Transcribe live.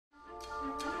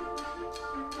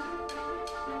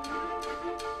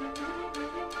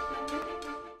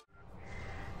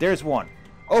There's one.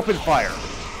 Open fire.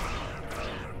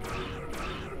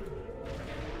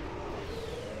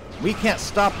 We can't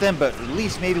stop them, but at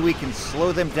least maybe we can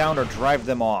slow them down or drive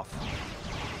them off.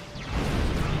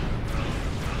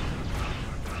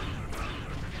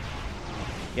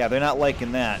 Yeah, they're not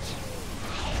liking that.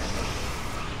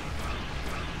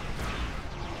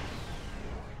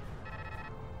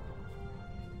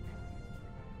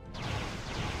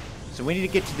 So we need to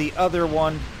get to the other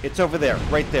one. It's over there,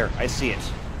 right there. I see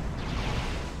it.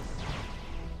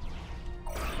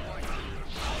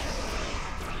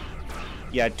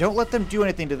 Yeah, don't let them do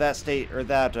anything to that state or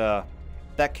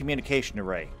that communication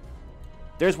array.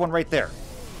 There's one right there.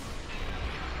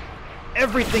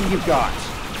 Everything you got.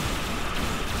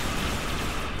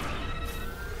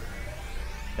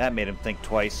 That made him think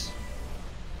twice.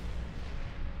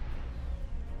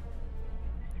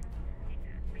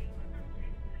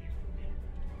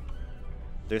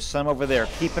 There's some over there.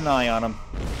 Keep an eye on them.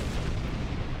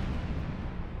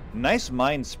 Nice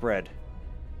mine spread.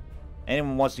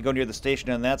 Anyone wants to go near the station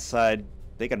on that side,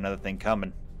 they got another thing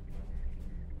coming.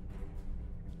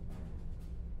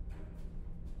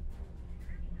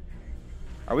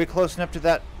 Are we close enough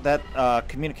to that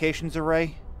communications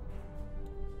array?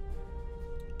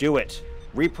 Do it.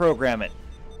 Reprogram it.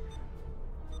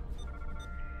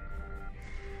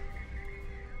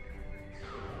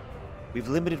 We've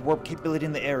limited warp capability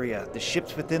in the area. The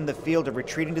ships within the field are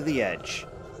retreating to the edge.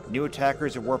 New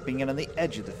attackers are warping in on the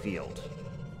edge of the field.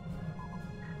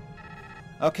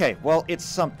 Okay, well, it's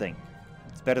something.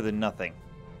 It's better than nothing.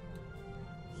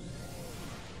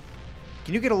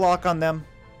 Can you get a lock on them?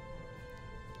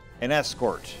 An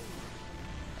escort.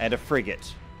 And a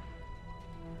frigate.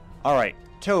 Alright,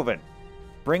 Tovin.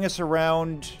 Bring us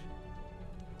around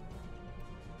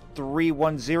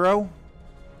 310.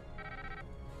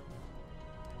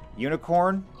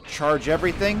 Unicorn, charge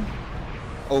everything.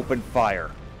 Open fire.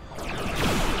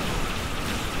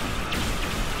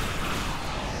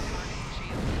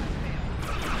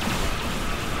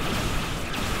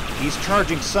 He's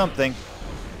charging something.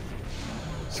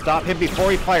 Stop him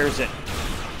before he fires it.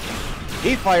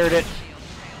 He fired it.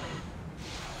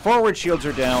 Forward shields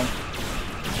are down.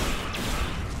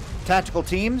 Tactical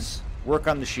teams, work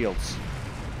on the shields.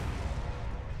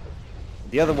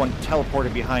 The other one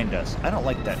teleported behind us. I don't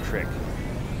like that trick.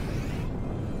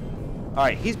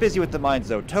 Alright, he's busy with the mines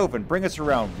though. Tovin, bring us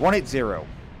around. 180.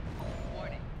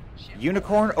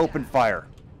 Unicorn, open fire.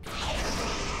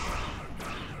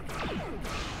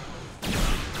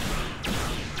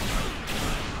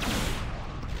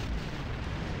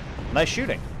 Nice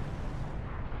shooting.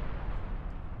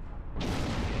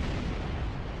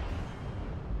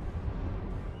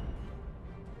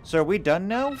 So are we done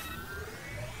now?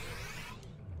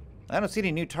 I don't see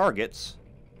any new targets.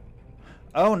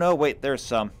 Oh no, wait, there's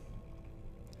some.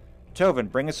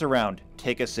 Tovin, bring us around.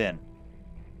 Take us in.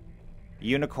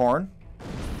 Unicorn,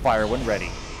 fire when ready.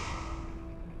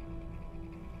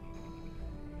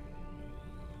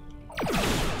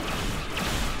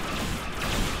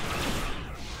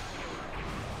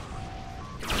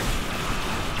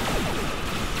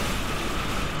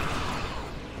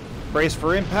 Brace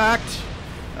for impact.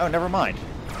 Oh, never mind.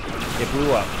 It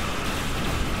blew up.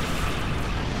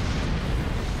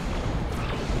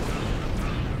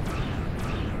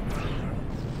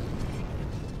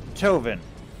 Tovin,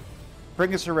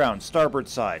 bring us around, starboard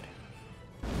side.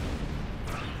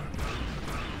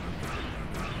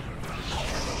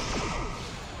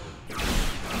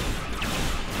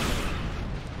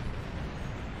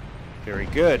 Very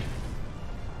good.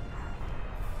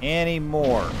 Any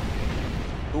more?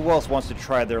 Who else wants to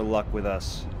try their luck with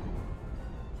us?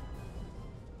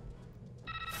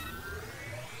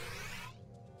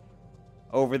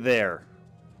 Over there.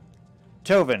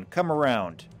 Tovin, come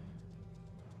around.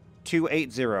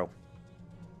 280.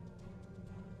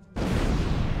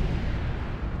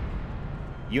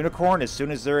 Unicorn, as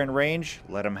soon as they're in range,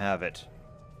 let them have it.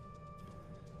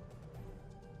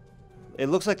 It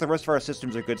looks like the rest of our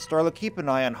systems are good. Starla, keep an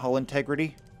eye on hull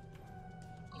integrity.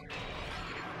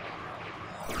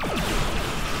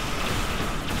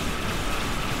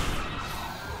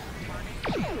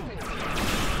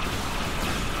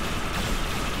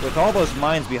 With all those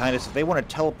mines behind us, if they want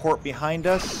to teleport behind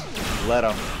us, let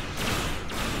them.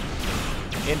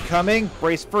 Incoming,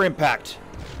 brace for impact.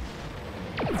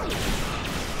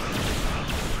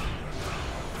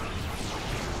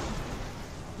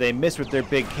 They miss with their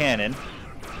big cannon.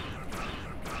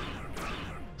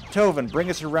 Tovin,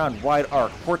 bring us around wide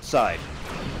arc, port side.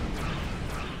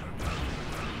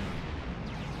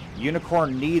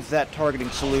 Unicorn needs that targeting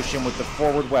solution with the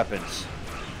forward weapons.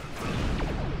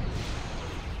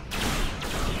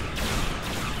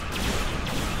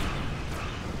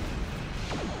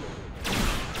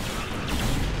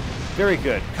 Very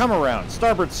good. Come around.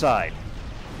 Starboard side.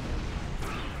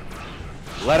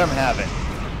 Let him have it.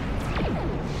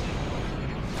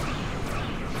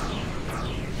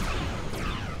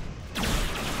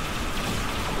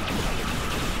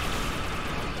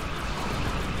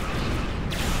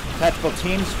 Tactical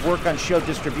teams work on shield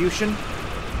distribution.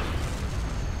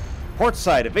 Port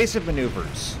side, evasive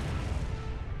maneuvers.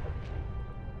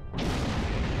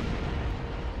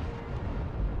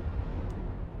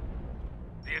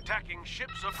 The attacking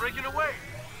ships are breaking away.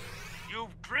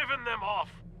 You've driven them off.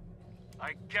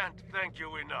 I can't thank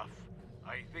you enough.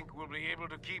 I think we'll be able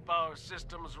to keep our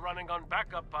systems running on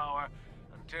backup power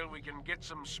until we can get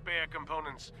some spare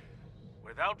components.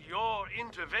 Without your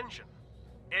intervention,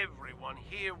 everyone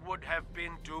here would have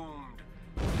been doomed.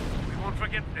 We won't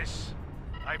forget this.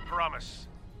 I promise.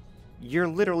 You're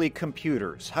literally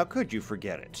computers. How could you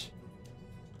forget it?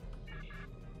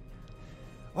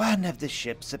 One of the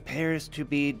ships appears to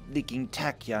be leaking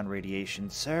tachyon radiation,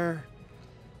 sir.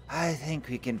 I think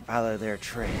we can follow their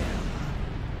trail.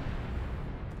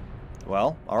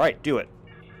 Well, alright, do it.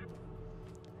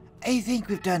 I think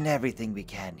we've done everything we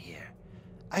can here.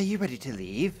 Are you ready to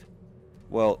leave?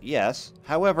 Well, yes.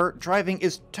 However, driving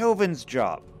is Tovin's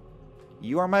job.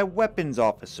 You are my weapons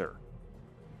officer.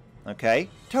 Okay?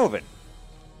 Tovin,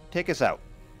 take us out.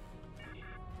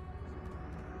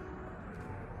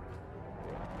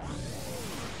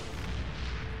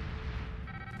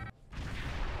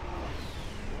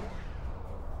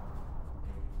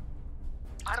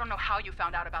 I don't know how you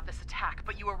found out about this attack,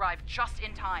 but you arrived just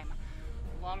in time.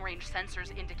 Long-range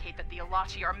sensors indicate that the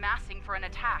Alachi are massing for an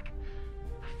attack.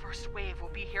 The first wave will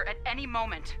be here at any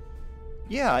moment.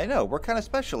 Yeah, I know. We're kind of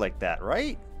special like that,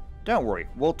 right? Don't worry.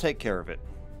 We'll take care of it.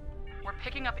 We're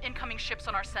picking up incoming ships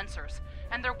on our sensors,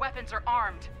 and their weapons are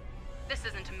armed. This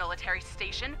isn't a military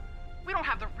station. We don't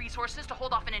have the resources to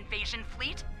hold off an invasion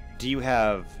fleet. Do you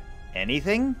have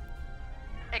anything?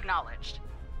 Acknowledged.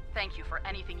 Thank you for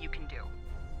anything you can do.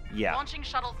 Yeah. Launching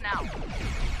shuttles now.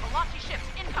 Alachi ships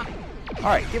incoming.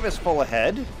 Alright, give us full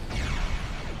ahead.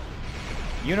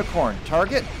 Unicorn,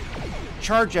 target.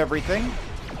 Charge everything.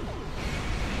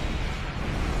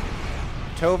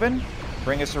 Tovin,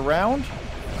 bring us around.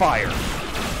 Fire.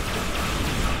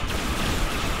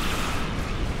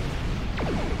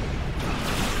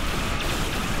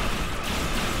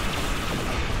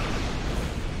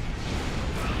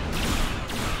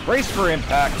 Brace for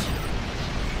impact.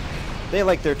 They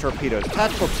like their torpedoes.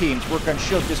 Tactical teams work on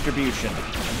shield distribution.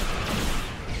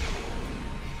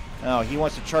 Oh, he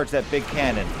wants to charge that big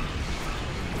cannon.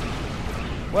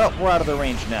 Well, we're out of the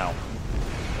range now.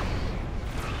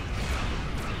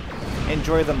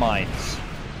 Enjoy the mines.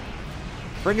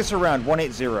 Bring us around,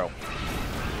 180.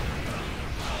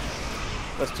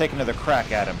 Let's take another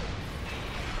crack at him.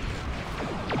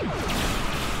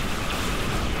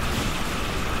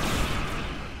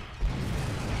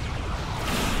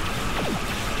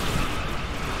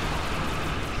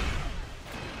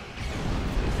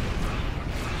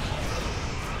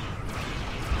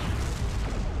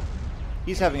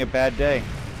 He's having a bad day.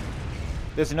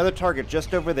 There's another target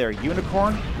just over there.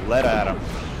 Unicorn, let at him.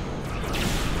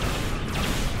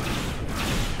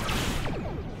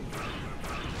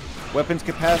 Weapons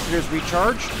capacitors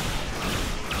recharged.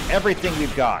 Everything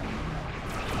we've got.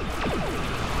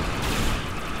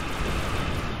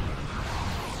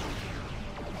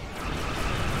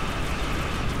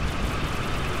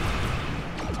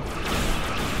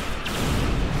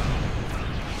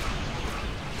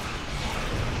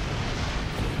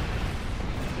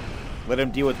 Let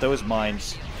him deal with those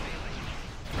mines.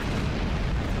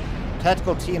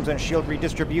 Tactical teams on shield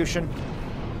redistribution.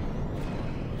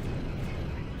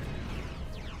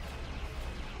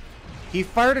 He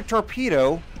fired a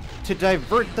torpedo to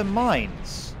divert the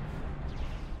mines.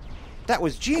 That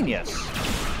was genius.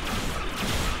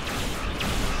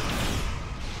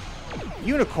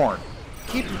 Unicorn,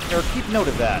 keep note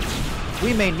of that.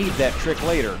 We may need that trick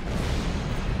later.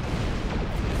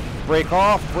 Break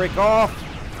off, break off.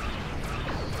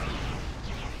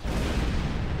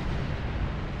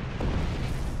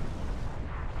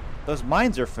 Those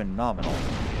mines are phenomenal.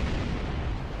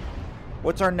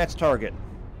 What's our next target?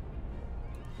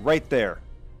 Right there.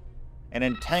 An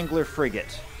Entangler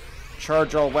frigate.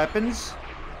 Charge all weapons.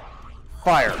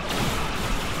 Fire.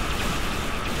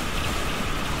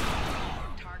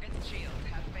 Target's shield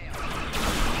has failed.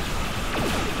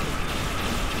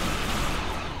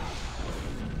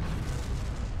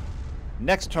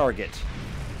 Next target.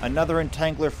 Another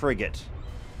Entangler frigate.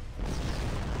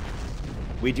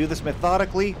 We do this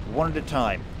methodically, one at a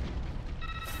time.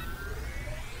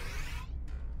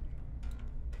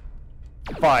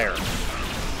 Fire.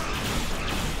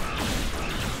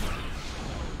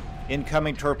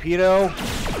 Incoming torpedo.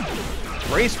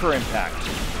 Brace for impact.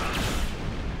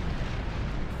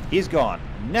 He's gone.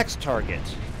 Next target.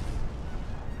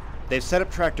 They've set up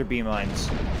tractor beam mines.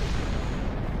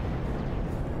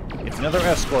 It's another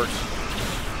escort.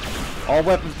 All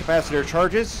weapons capacitor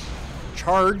charges.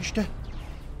 Charged.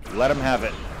 Let him have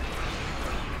it.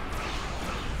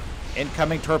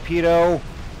 Incoming torpedo.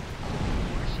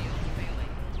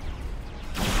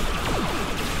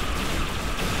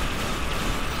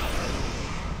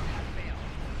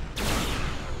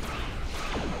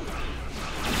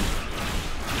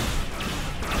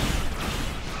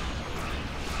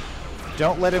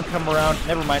 Don't let him come around.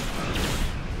 Never mind.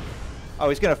 Oh,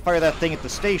 he's going to fire that thing at the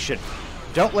station.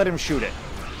 Don't let him shoot it.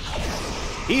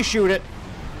 He shoot it.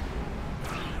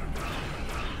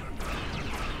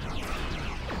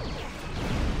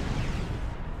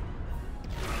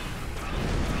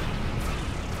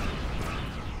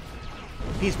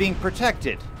 He's being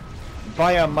protected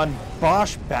by a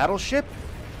Bosch battleship?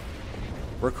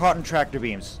 We're caught in tractor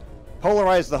beams.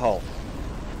 Polarize the hull.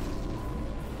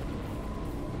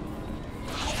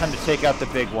 Time to take out the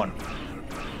big one.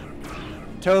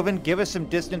 Tovin, give us some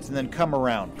distance and then come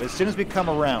around. But as soon as we come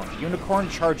around, Unicorn,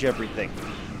 charge everything.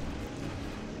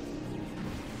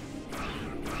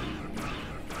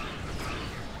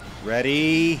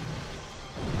 Ready?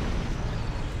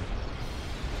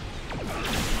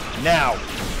 Now!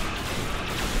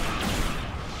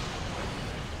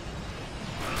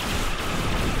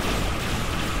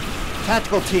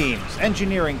 Tactical teams,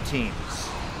 engineering teams.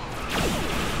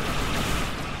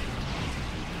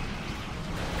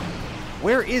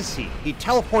 Where is he? He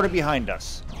teleported behind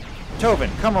us.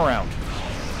 Tovin, come around.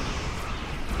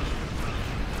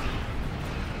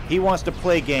 He wants to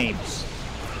play games.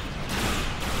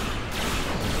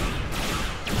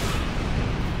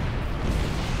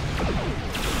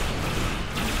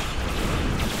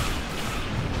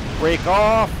 Break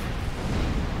off.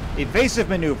 Evasive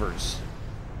maneuvers.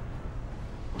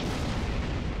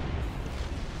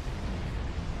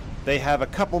 They have a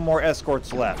couple more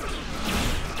escorts left.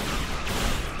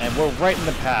 And we're right in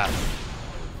the path.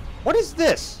 What is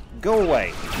this? Go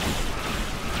away.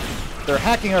 They're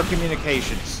hacking our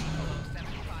communications.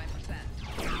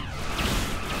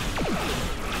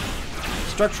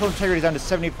 Structural integrity down to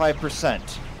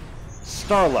 75%.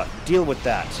 Starla, deal with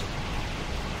that.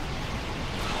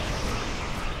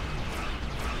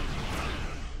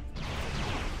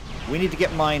 We need to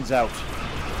get mines out.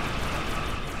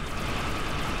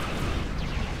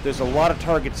 There's a lot of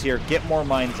targets here. Get more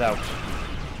mines out.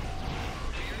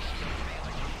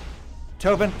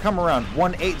 Tovin, come around.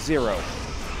 180.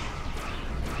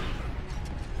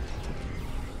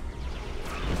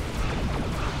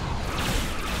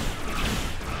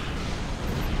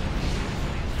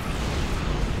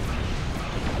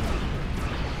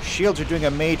 Shields are doing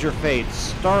a major fade.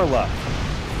 Starla,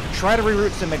 try to reroute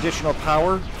some additional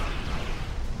power.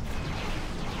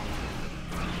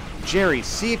 Jerry,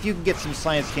 see if you can get some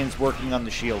science teams working on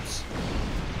the shields.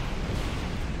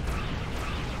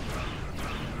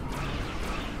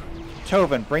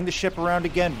 Tovin, bring the ship around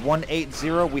again.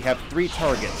 180. We have 3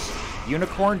 targets.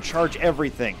 Unicorn, charge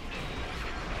everything.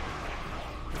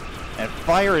 And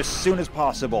fire as soon as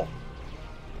possible.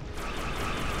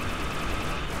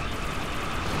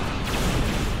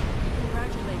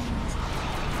 Congratulations.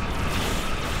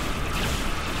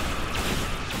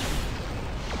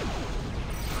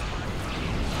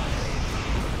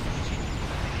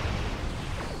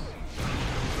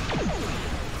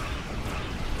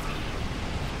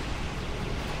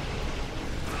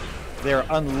 They're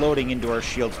unloading into our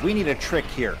shields. We need a trick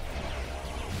here.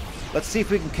 Let's see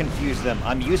if we can confuse them.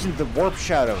 I'm using the warp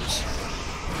shadows.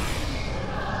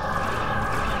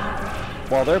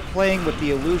 While they're playing with the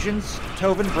illusions,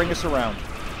 Tovin, bring us around.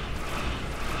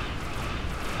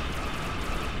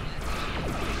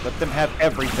 Let them have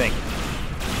everything.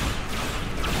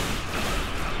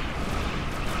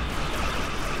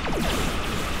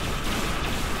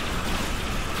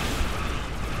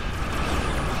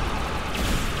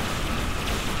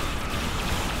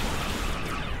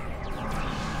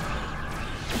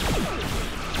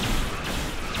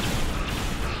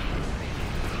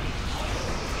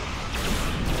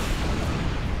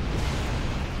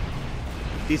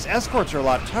 These escorts are a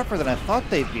lot tougher than I thought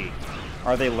they'd be.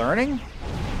 Are they learning?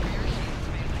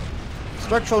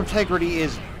 Structural integrity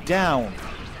is down.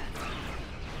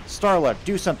 Starla,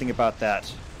 do something about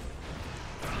that.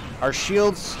 Our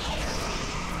shields...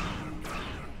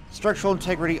 Structural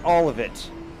integrity, all of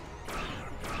it.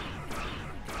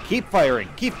 Keep firing,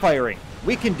 keep firing.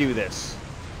 We can do this.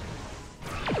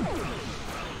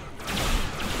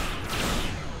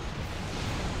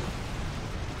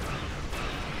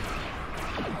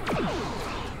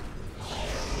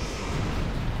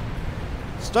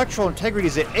 Structural integrity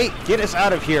is at 8. Get us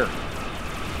out of here.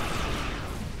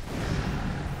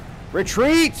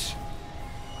 Retreat!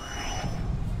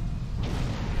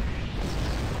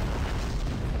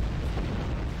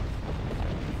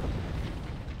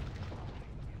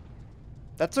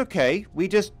 That's okay. We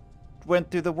just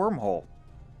went through the wormhole.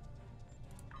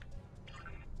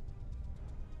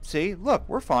 See? Look,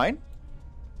 we're fine.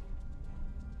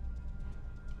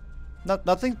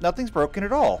 Nothing's broken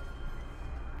at all.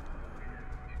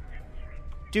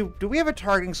 Do we have a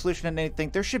targeting solution on anything?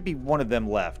 There should be one of them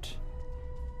left.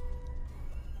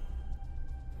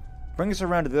 Bring us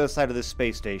around to the other side of this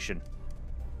space station.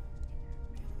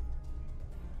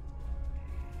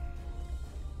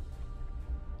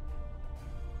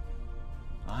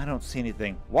 I don't see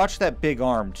anything. Watch that big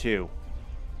arm, too.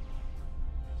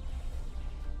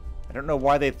 I don't know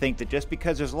why they think that just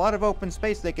because there's a lot of open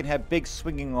space, they can have big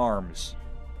swinging arms.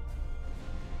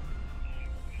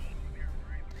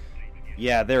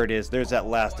 Yeah, there it is. There's that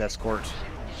last escort.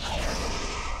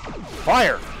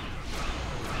 Fire!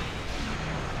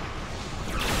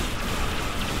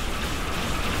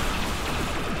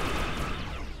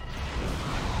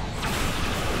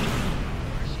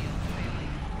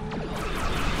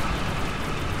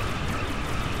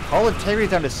 Hull integrity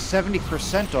down to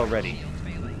 70% already.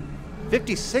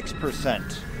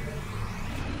 56%.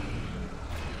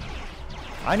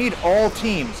 I need all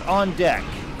teams on deck.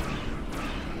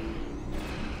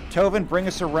 Tovin, bring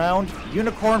us around.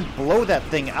 Unicorn, blow that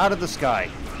thing out of the sky.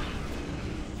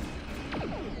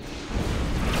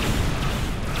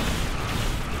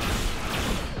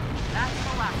 That's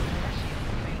the last of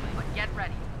it. But get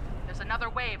ready. There's another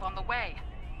wave on the way.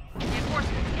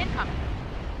 Reinforcements incoming.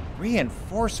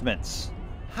 Reinforcements?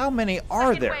 How many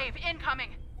are there? Second wave incoming.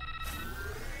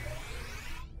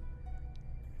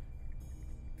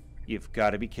 You've got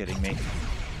to be kidding me.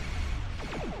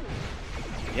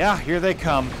 Yeah, here they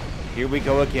come. Here we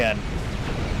go again.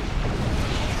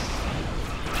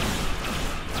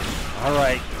 All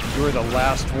right, you're the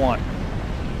last one.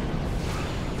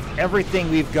 Everything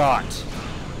we've got.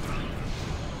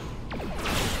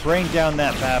 Bring down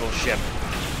that battleship.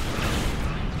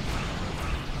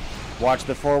 Watch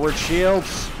the forward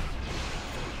shields.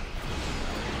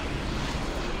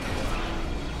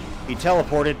 He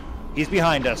teleported. He's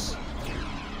behind us.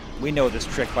 We know this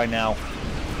trick by now.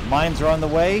 Mines are on the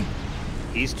way.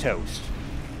 He's toast.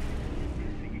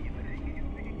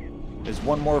 There's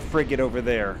one more frigate over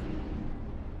there.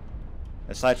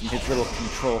 Aside from his little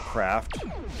control craft.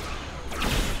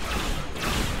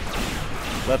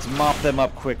 Let's mop them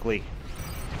up quickly.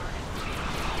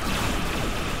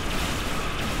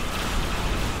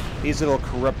 These little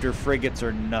corruptor frigates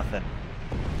are nothing.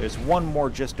 There's one more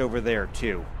just over there,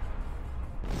 too.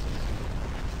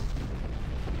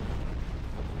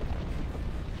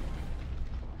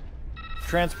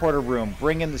 Transporter room.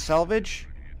 Bring in the salvage.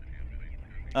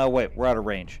 Oh, wait. We're out of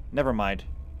range. Never mind.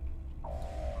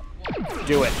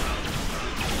 Do it.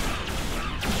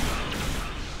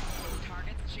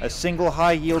 A single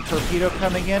high-yield torpedo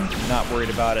coming in? Not worried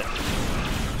about it.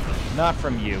 Not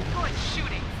from you. Good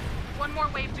shooting. One more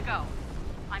wave to go.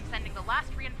 I'm sending the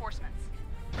last reinforcements.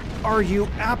 Are you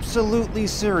absolutely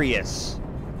serious?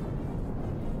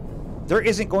 There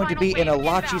isn't going to be an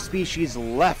Alachi species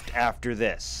left after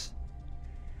this.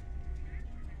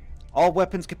 All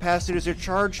weapons capacitors are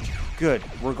charged? Good.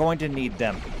 We're going to need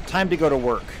them. Time to go to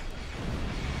work.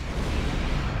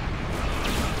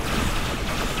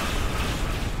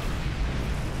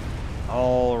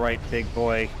 All right, big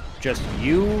boy. Just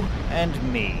you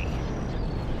and me.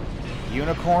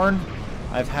 Unicorn,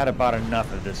 I've had about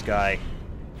enough of this guy.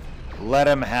 Let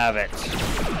him have it.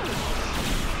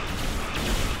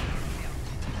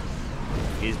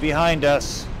 He's behind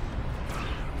us.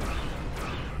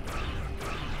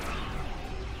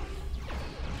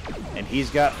 And he's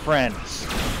got friends.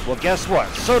 Well, guess what?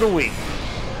 So do we.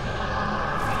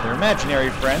 They're imaginary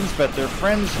friends, but they're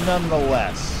friends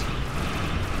nonetheless.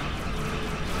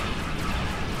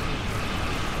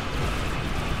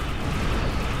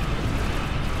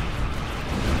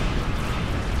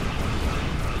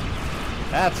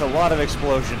 That's a lot of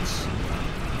explosions.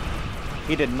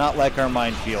 He did not like our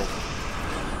minefield.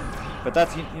 But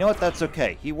that's, you know what, that's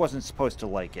okay. He wasn't supposed to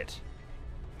like it.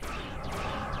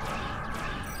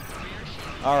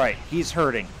 Alright, he's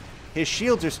hurting. His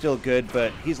shields are still good,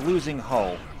 but he's losing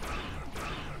hull.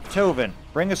 Tovin,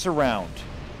 bring us around.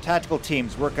 Tactical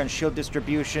teams work on shield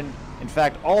distribution. In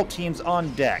fact, all teams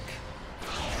on deck.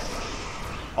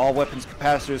 All weapons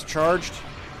capacitors charged.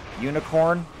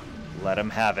 Unicorn, let him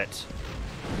have it.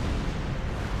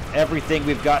 Everything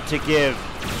we've got to give.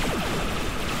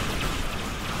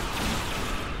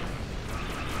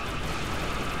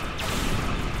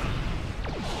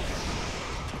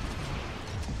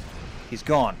 He's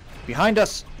gone. Behind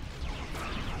us!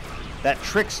 That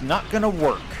trick's not gonna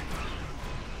work.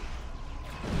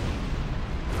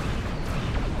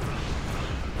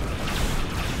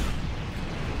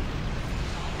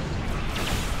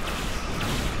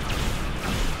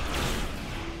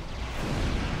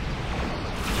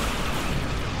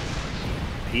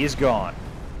 He's gone.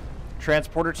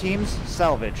 Transporter teams,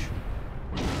 salvage.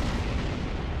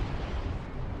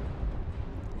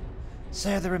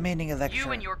 Sir, the remaining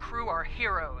You and your crew are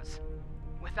heroes.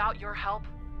 Without your help,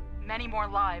 many more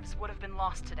lives would have been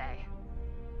lost today.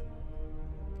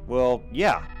 Well,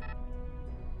 yeah.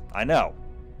 I know.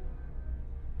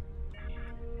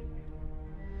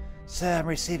 Sir, I'm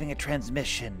receiving a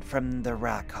transmission from the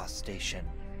Rakos station.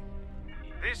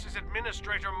 This is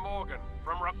Administrator Morgan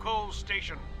from Rakol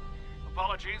Station.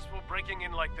 Apologies for breaking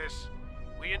in like this.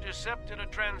 We intercepted a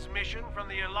transmission from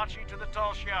the Elachi to the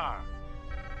Tal Shiar.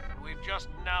 We've just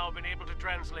now been able to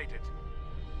translate it.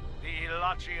 The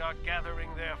Elachi are gathering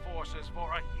their forces for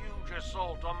a huge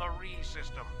assault on the Re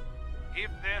system. If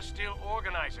they're still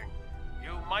organizing,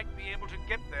 you might be able to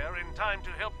get there in time to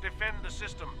help defend the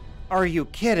system. Are you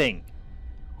kidding?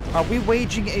 Are we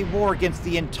waging a war against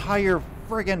the entire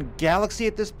friggin' galaxy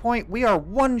at this point? We are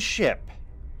one ship.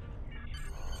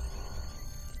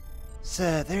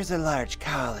 Sir, there's a large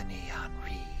colony on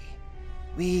Re.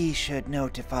 We should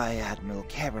notify Admiral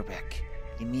Karabek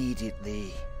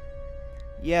immediately.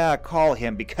 Yeah, call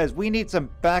him, because we need some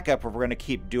backup if we're going to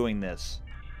keep doing this.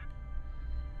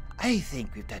 I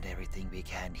think we've done everything we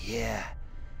can here.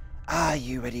 Are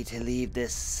you ready to leave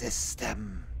this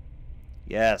system?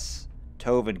 Yes.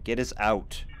 Tovin, get us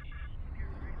out.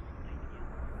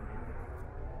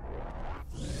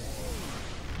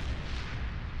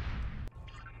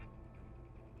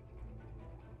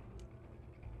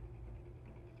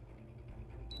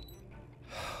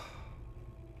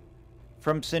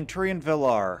 From Centurion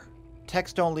Villar.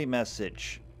 Text-only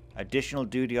message. Additional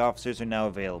duty officers are now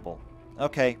available.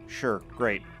 Okay, sure,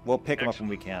 great. We'll pick them up when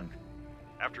we can.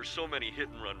 After so many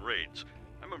hit-and-run raids,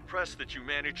 I'm impressed that you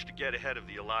managed to get ahead of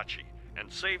the Elachi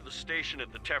and save the station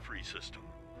at the Teferi system.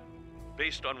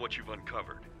 Based on what you've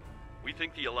uncovered, we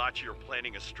think the Elachi are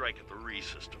planning a strike at the Re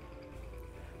system.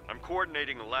 I'm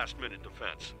coordinating the last-minute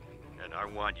defense, and I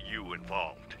want you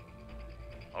involved.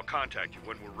 I'll contact you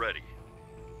when we're ready.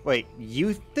 Wait,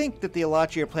 you think that the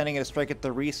Elachi are planning a strike at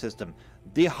the Re system?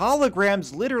 The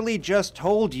holograms literally just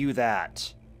told you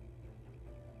that.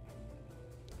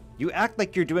 You act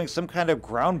like you're doing some kind of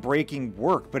groundbreaking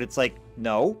work, but it's like,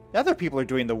 no, other people are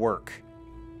doing the work.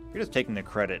 You're just taking the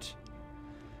credit.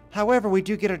 However, we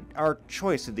do get our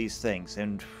choice of these things,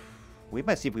 and we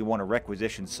might see if we want to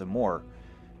requisition some more.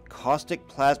 Caustic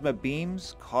plasma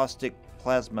beams, caustic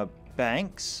plasma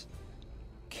banks,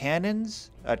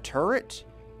 cannons, a turret?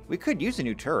 We could use a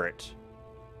new turret.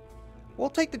 We'll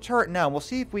take the turret now, and we'll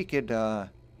see if we could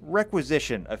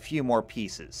requisition a few more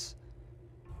pieces.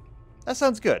 That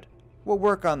sounds good. We'll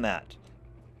work on that.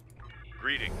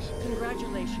 Greetings.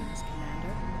 Congratulations,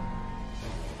 Commander.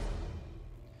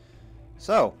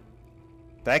 So,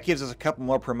 that gives us a couple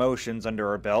more promotions under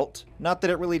our belt. Not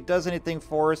that it really does anything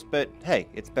for us, but hey,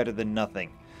 it's better than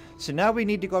nothing. So now we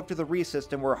need to go up to the Re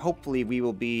system, where hopefully we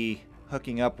will be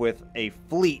hooking up with a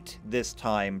fleet this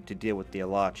time to deal with the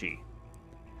Elachi.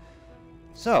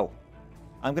 So,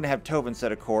 I'm going to have Tovin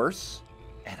set a course,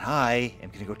 and I am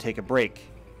going to go take a break.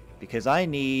 Because I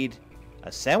need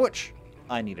a sandwich,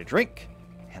 I need a drink,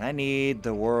 and I need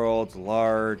the world's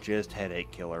largest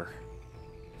headache killer.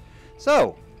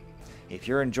 So, if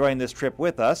you're enjoying this trip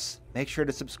with us, make sure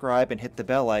to subscribe and hit the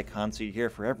bell icon so you're here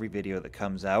for every video that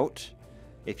comes out.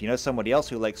 If you know somebody else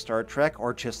who likes Star Trek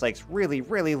or just likes really,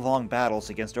 really long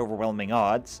battles against overwhelming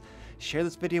odds, share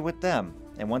this video with them.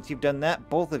 And once you've done that,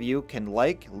 both of you can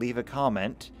leave a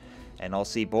comment, and I'll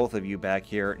see both of you back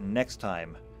here next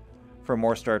time for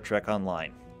more Star Trek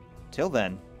Online. Till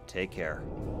then, take care.